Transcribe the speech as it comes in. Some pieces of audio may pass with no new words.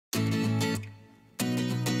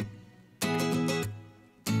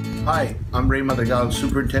Hi, I'm Ray Madrigal,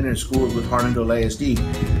 Superintendent of Schools with Harlandale ISD.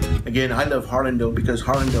 Again, I love Harlandale because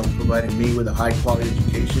Harlandale provided me with a high quality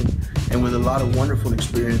education and with a lot of wonderful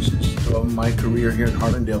experiences throughout my career here in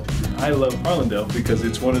Harlandale. I love Harlandale because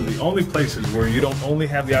it's one of the only places where you don't only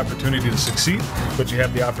have the opportunity to succeed, but you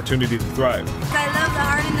have the opportunity to thrive. I love the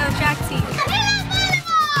Harlandale track team.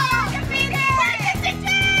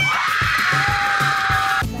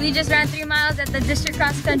 We just ran 3 miles at the district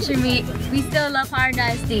cross country meet. We still love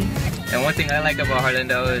Harlandale ISD. And one thing I like about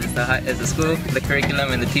Harlandale is the school, the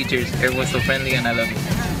curriculum, and the teachers. Everyone's so friendly and I love it.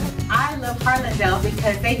 I love Harlandale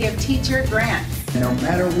because they give teacher grants. No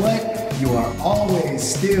matter what, you are always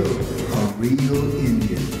still a real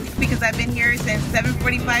Indian. Because I've been here since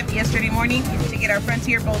 7:45 yesterday morning to get our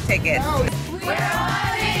Frontier Bowl tickets. We're a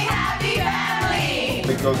big happy family!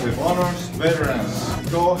 Because it honors veterans.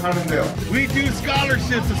 Go Harlandale. We do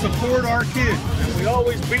scholarships to support our kids, and we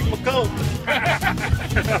always beat McCoke.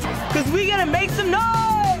 Because we gonna make some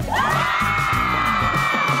noise!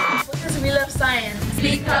 Because we love science.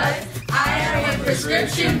 Because I am a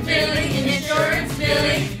prescription filling, insurance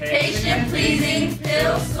billing, patient pleasing,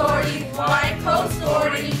 pill sorting, white coat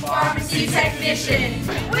sorting, pharmacy technician.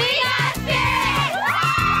 We are big!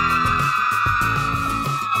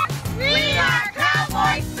 We are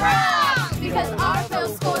Cowboy Strong! Because our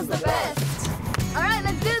film school is the best. All right,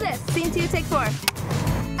 let's do this. Scene 2, take 4.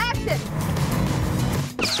 Action!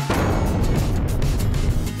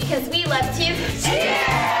 Because we love to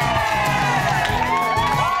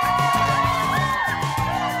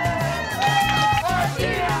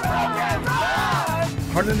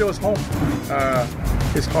Harlandale is home.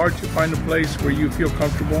 It's hard to find a place where you feel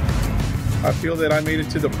comfortable. I feel that I made it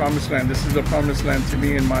to the promised land. This is the promised land to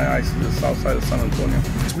me in my eyes, to the south side of San Antonio.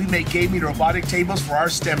 We make gaming robotic tables for our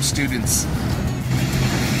STEM students.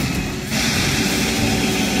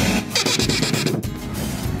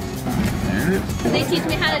 They teach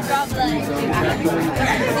me how to draw blood.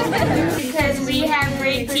 Because we have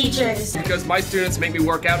great teachers. Because my students make me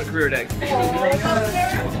work out at Career Day.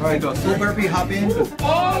 All right, go. Full burpee, hop in.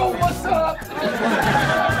 Oh, what's up?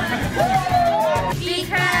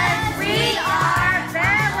 Because we are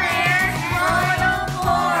Bel-Air's Royal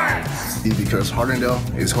Court. Because Harlandale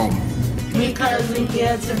is home. Because we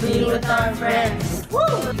get to be with our friends.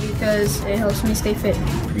 Woo! Because it helps me stay fit.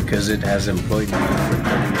 Because it has employed me for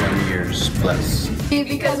 31 years plus.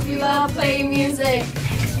 Because we love playing music.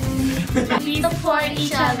 We support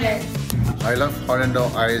each other. I love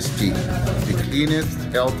Harlandale ISD, the cleanest,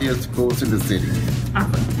 healthiest schools in the city.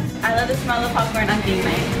 Awesome. I love the smell of popcorn on game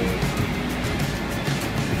night.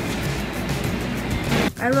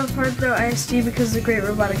 I love Harlandale ISD because of the great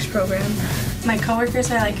robotics program. My coworkers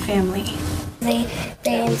are like family. They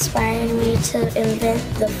inspired me to invent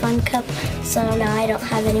the fun cup, so now I don't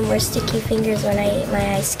have any more sticky fingers when I eat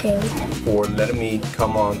my ice cream. For letting me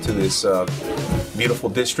come on to this beautiful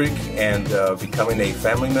district and becoming a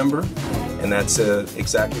family member. And that's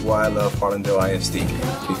exactly why I love Harlandale ISD,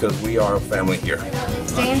 because we are a family here.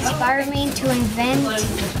 They inspire me to invent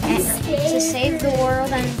and to save the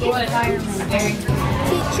world and the environment.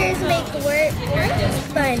 Teachers make work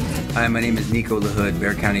fun. Hi, my name is Nico LaHood,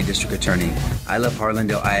 Bexar County District Attorney. I love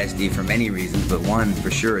Harlandale ISD for many reasons, but one for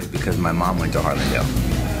sure is because my mom went to Harlandale.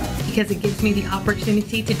 Because it gives me the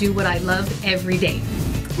opportunity to do what I love every day.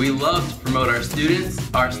 We love to promote our students,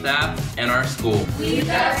 our staff, and our school. We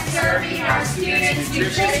love serving our students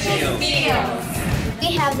nutritious meals.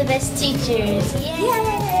 We have the best teachers.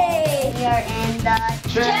 Yay! We are in the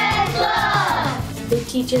Jet Club. They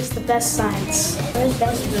teach us the best science.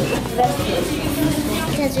 Because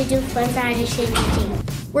we do fun science teaching.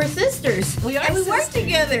 We're sisters. We are. And we work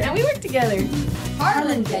together. And we work together.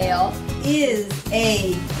 Harlandale is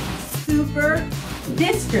a super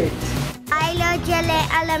district. I love Gillette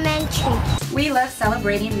Elementary. We love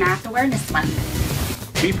celebrating Math Awareness Month.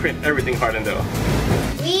 We print everything Harlandale.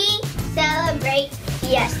 We celebrate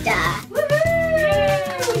Fiesta.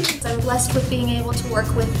 I'm blessed with being able to work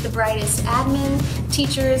with the brightest admin,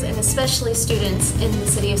 teachers, and especially students in the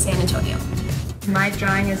city of San Antonio. My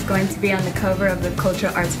drawing is going to be on the cover of the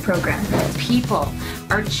Cultural Arts program. People,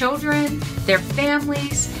 our children, their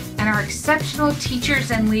families, and our exceptional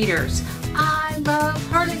teachers and leaders. I love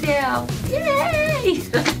Harlandale. Yay!